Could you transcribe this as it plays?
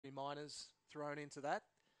me minors thrown into that.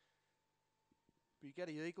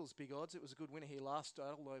 Bugatti Eagles, big odds. It was a good winner here last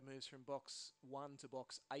start, although it moves from box 1 to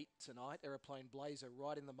box 8 tonight. Aeroplane Blazer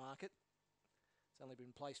right in the market. It's only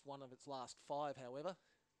been placed one of its last 5, however.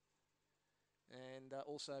 And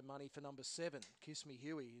also money for number 7, Kiss Me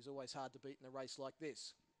Huey, who's always hard to beat in a race like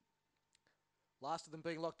this. Last of them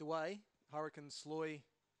being locked away, Hurricane Sloy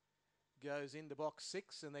goes into box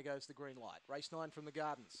 6, and there goes the green light. Race 9 from the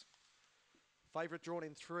Gardens. Favourite drawn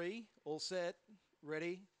in 3, all set,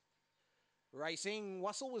 ready. Racing,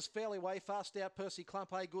 Wussle was fairly away, fast out, Percy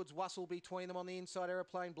Clump, A Goods, Wussle between them on the inside,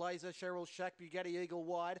 Aeroplane Blazer, Cheryl Shack, Bugatti Eagle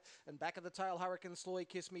wide, and back of the tail, Hurricane Sloy,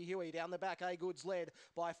 Kiss Me Huey, down the back, A Goods led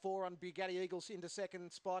by 4 on Bugatti Eagles into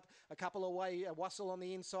second spot, a couple away, Wussle on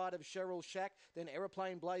the inside of Cheryl Shack, then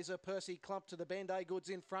Aeroplane Blazer, Percy Clump to the bend, A Goods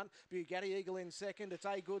in front, Bugatti Eagle in second, it's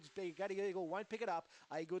A Goods, Bugatti Eagle won't pick it up,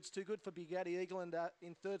 A Goods too good for Bugatti Eagle, and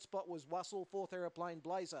in third spot was Wussle, fourth Aeroplane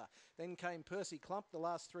Blazer, then came Percy Clump, the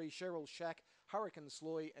last 3 Cheryl Shack, Hurricane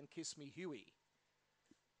Sloy and Kiss Me Huey.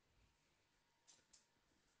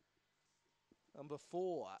 Number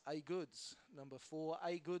 4, A Goods. Number 4,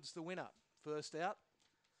 A Goods, the winner. First out.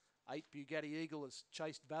 8, Bugatti Eagle has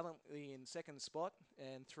chased valiantly in second spot.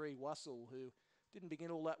 And 3, Wussle, who didn't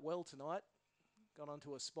begin all that well tonight. Got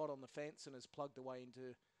onto a spot on the fence and has plugged away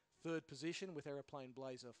into third position with Aeroplane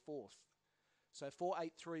Blazer fourth. So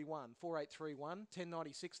 4-8-3-1. 4-8-3-1.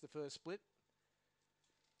 10.96 the first split.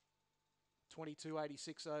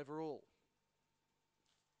 22.86 overall.